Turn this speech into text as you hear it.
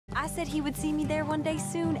I said he would see me there one day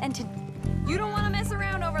soon, and to... You don't want to mess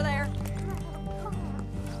around over there.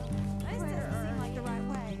 This doesn't seem like the right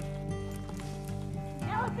way.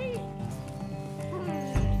 Penelope!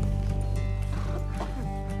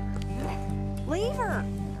 Leave her.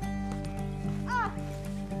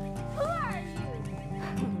 Who are you?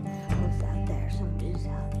 Who's out there? Somebody's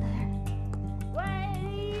out there. What do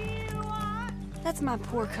you want? That's my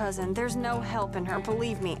poor cousin. There's no helping her.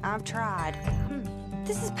 Believe me, I've tried.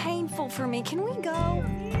 This is painful for me. Can we go?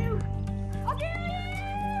 I'll kill you!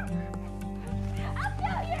 I'll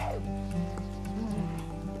kill you!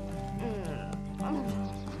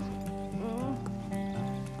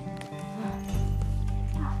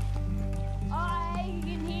 I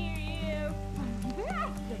can hear you.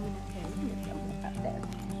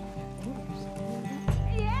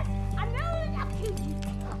 Yes, I know that I'll kill you.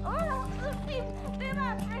 Oh, be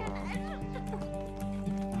my friend.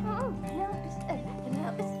 Oh, Penelope's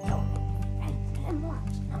going and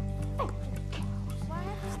watch.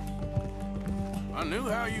 I knew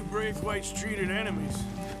how you Braithwaites treated enemies.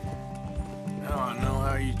 Now I know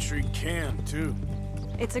how you treat Ken, too.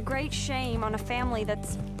 It's a great shame on a family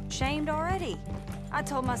that's shamed already. I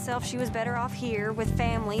told myself she was better off here with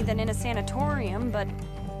family than in a sanatorium, but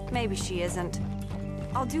maybe she isn't.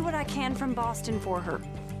 I'll do what I can from Boston for her.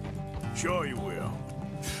 Sure you will.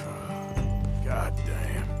 God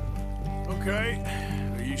damn. Okay,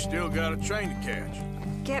 you still got a train to catch.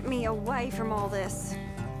 Get me away from all this.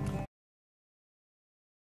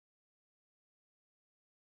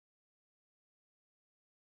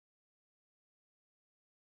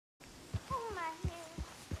 Oh, my hair.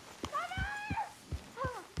 Mother!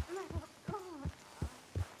 Oh, my God.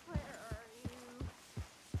 Where are you?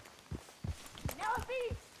 Penelope!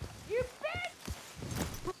 You bitch!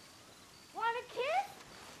 Want a kiss?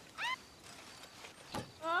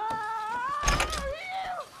 Oh, you!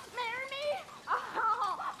 Marry me?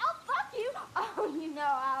 Oh, I'll fuck you. Oh, you know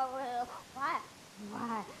I will. Why?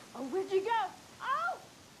 Why? Oh, where'd you go? Oh!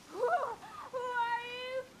 Who are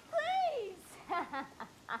you? Please!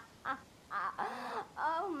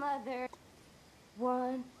 Oh, Mother.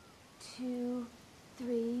 1, 2,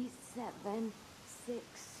 3, 7,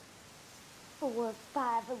 6, 4,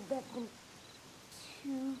 5, 11,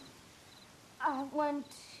 2, 1,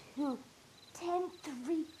 2, 10,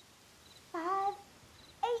 3, 5,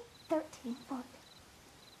 8, 13, 14.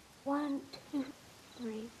 1, 2,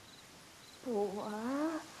 3,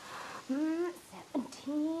 4,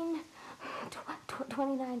 17,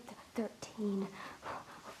 29, 13.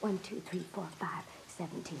 1, 2, 3, 4, 5,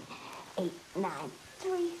 17, 8, 9,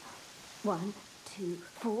 3. 1, 2,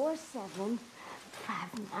 4, 7,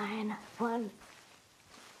 5, 9, 1,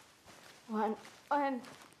 1, 1,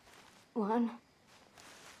 1,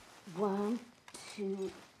 1,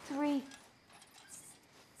 2, 3,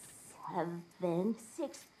 7,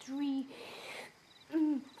 6, 3,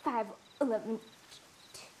 5, 11,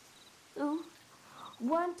 2,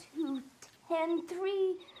 1, 2, 10,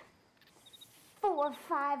 3, 4,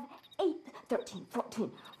 5, 8, 13,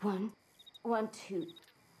 14. 1, 1, 2,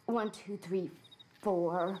 1, 2, 3,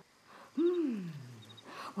 4.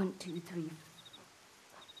 1, 2, 3,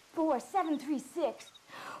 4, 7, 3, 6.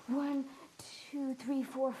 1, 2, 3,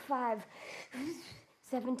 4, 5.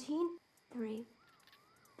 17, 3,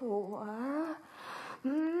 4.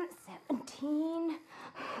 17,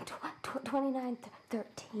 29,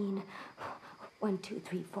 13. 1, 2,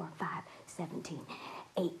 3, 4, 5, 17,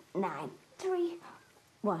 8, 9, 3.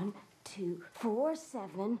 1, 2, 4,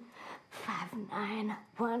 7, 5, 9,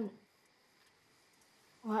 1.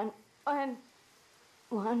 1, 1,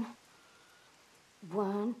 1,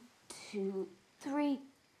 1, 2, 3,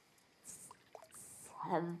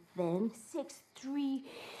 7, 6, 3,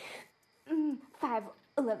 5,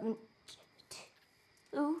 11,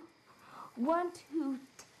 2. 1, 2,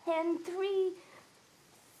 10, 3,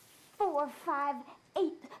 4, 5,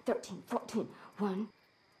 8, 13, 14. 1,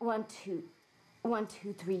 1, 2, 1,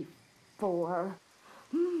 2, 3, 4.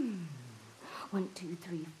 1, 2,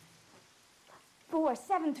 3, 4,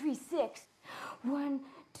 7, 3, 6. 1,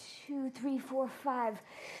 2, 3, 4, 5.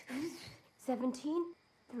 17,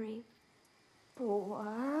 3,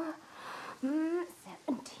 4.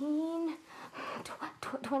 17,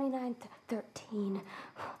 29, 13.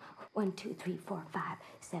 1, 2, 3, 4, 5,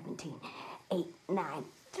 17, 8, 9,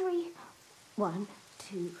 3. 1,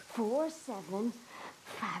 2, 4, 7,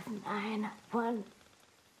 5, 9, 1.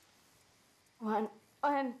 1,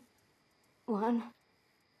 1, 1,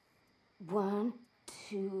 1,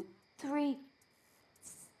 2, 3,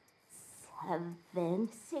 7,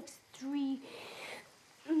 6, 3,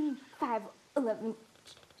 5, 11,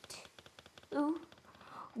 2.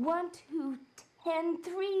 1, 2, 10,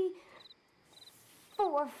 3,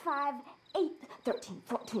 4, 5, 8, 13,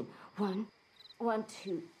 14. 1, 1,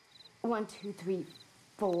 2, 1, 2, 3,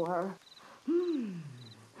 4.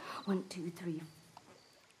 1, 2, 3,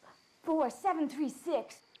 4, 7, 3,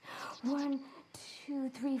 6. 1, 2,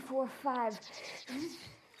 3, 4, 5.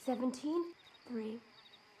 17, 3,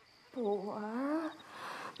 4.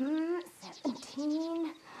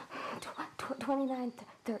 17. 29,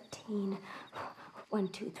 13. 1,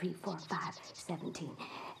 2, 3, 4, 5, 17,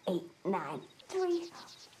 8, 9, 3.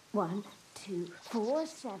 1, 2, 4,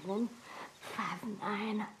 7, 5,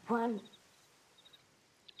 9, 1.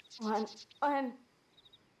 1, 1,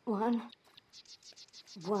 1,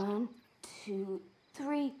 1, 2,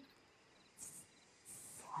 3,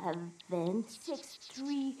 7, 6,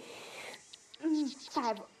 3,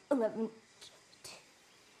 5, 11,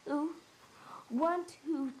 2, 1,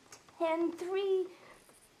 2, 10, 3,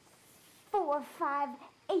 4, 5,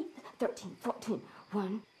 8, 13, 14.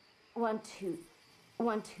 1, 1, 2,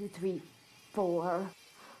 1, 2, 3, 4.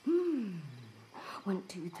 1,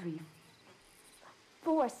 2, 3,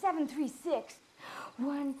 4, 7, 3, 6.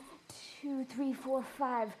 1, 2, 3, 4,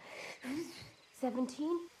 5.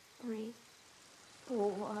 17, 3,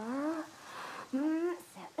 4.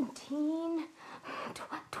 17.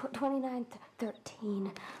 29,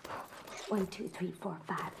 13. 1, 2, 3, 4,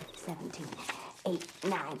 5, 17, 8,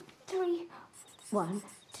 9, 3. 1,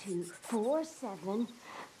 2, 4, 7,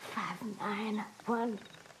 5, 9, 1.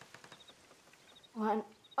 1,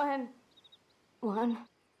 1, 1.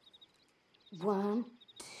 1,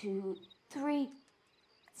 2, 3,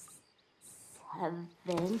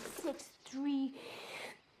 7, 6, 3,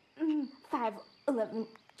 5, 11,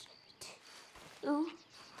 2.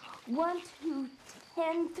 1, 2,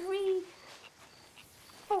 10, 3,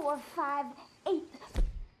 4, 5, 8.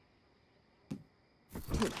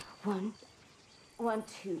 2. 1, 1,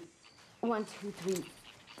 2, 1, 2, 3,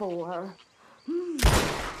 4.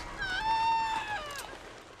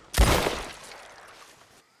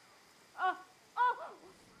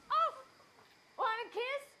 Want a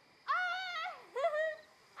kiss?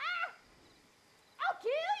 I'll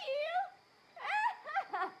kill you!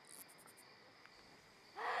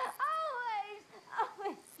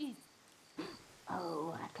 Always.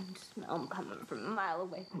 Oh, I can smell them coming from a mile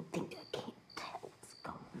away. I think I can't tell what's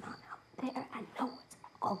going on out there. I know what's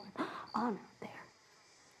going on out there.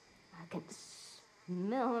 I can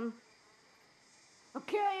smell them. I'll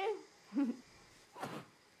kill you.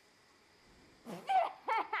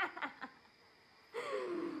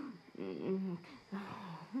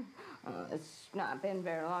 It's not been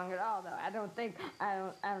very long at all, though. I don't think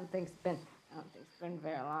it's been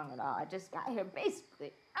very long at all. I just got here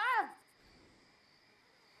basically.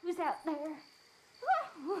 Who's out there?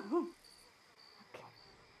 Okay.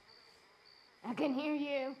 I can hear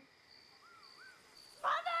you.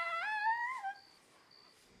 Mother!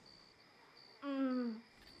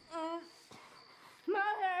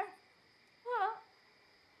 Mother!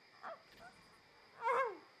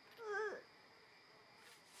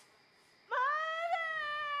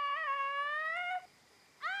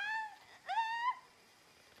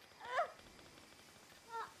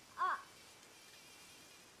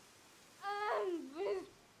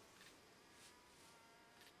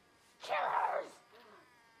 Killers!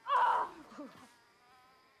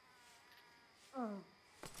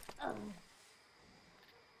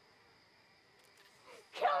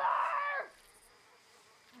 Killer!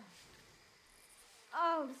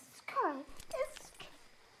 Oh, Sky, it's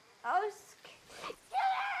Killer!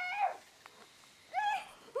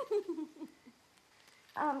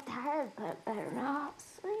 I'm tired, but better not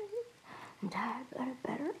sleep. I'm tired, but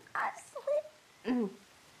better not sleep.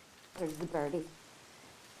 Where's the birdie?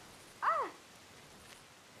 Oh,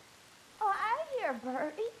 I hear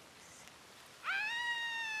birdies.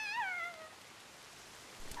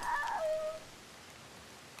 Oh.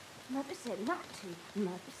 Mother said not to.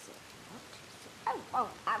 Mother said not to. Oh,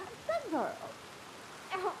 I'm a good girl.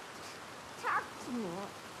 Oh, talk to me.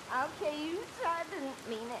 Okay, you said I didn't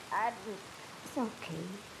mean it. I didn't. It's okay.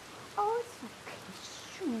 Oh, it's okay,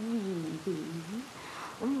 sweetie.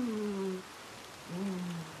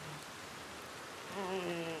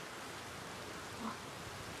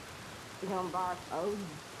 You don't bark. Oh,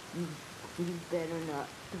 you better not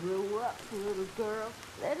throw up, little girl.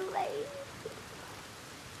 Little lady.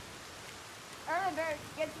 Early bird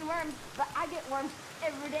gets the worms, but I get worms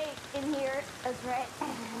every day in here. That's right.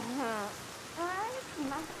 Hi,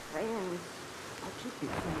 my friends. I'll keep you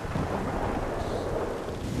friends.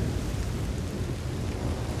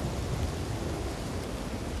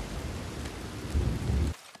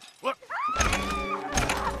 What?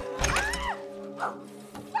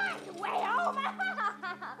 Find a way home!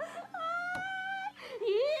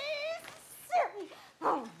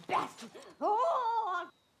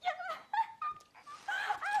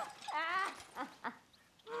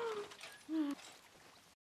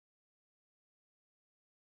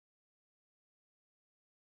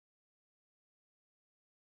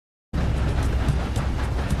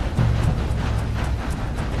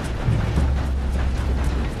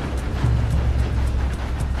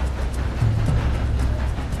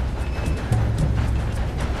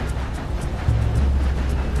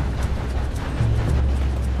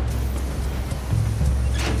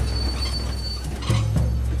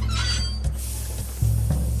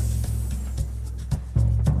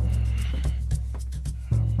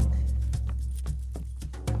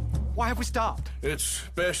 Why have we stopped? It's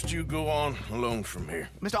best you go on alone from here.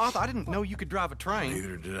 Mr. Arthur, I didn't know you could drive a train.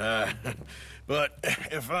 Neither did I. But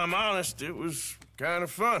if I'm honest, it was kind of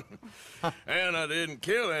fun. And I didn't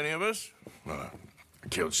kill any of us. Well, I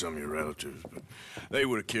killed some of your relatives, but they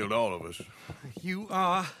would have killed all of us. You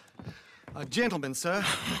are a gentleman, sir.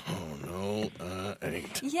 Oh, no, I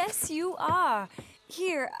ain't. Yes, you are.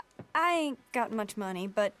 Here, I ain't got much money,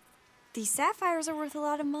 but these sapphires are worth a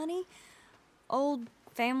lot of money. Old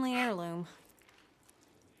family heirloom.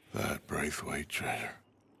 That Braithwaite treasure.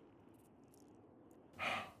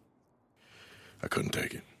 I couldn't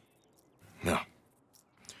take it. No.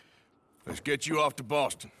 Let's get you off to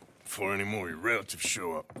Boston before any more of your relatives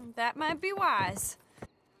show up. That might be wise.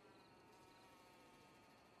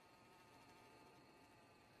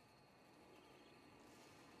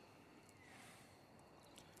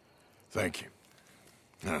 Thank you.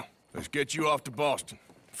 Now, let's get you off to Boston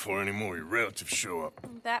before any more of your relatives show up.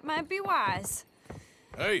 That might be wise.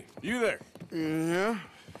 Hey, you there? Yeah?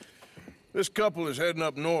 This couple is heading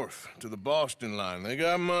up north to the Boston line. They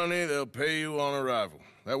got money, they'll pay you on arrival.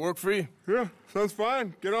 That work for you? Yeah, sounds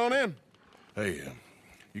fine. Get on in. Hey,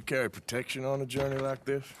 you carry protection on a journey like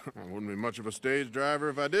this? I wouldn't be much of a stage driver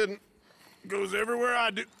if I didn't. Goes everywhere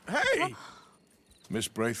I do. Hey! Miss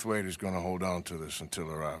Braithwaite is gonna hold on to this until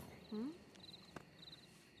arrival.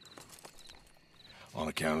 On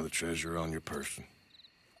account of the treasure on your person.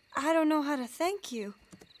 I don't know how to thank you.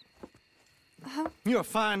 You're a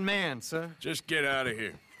fine man, sir. Just get out of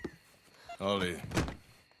here. I'll leave.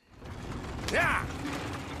 Yeah!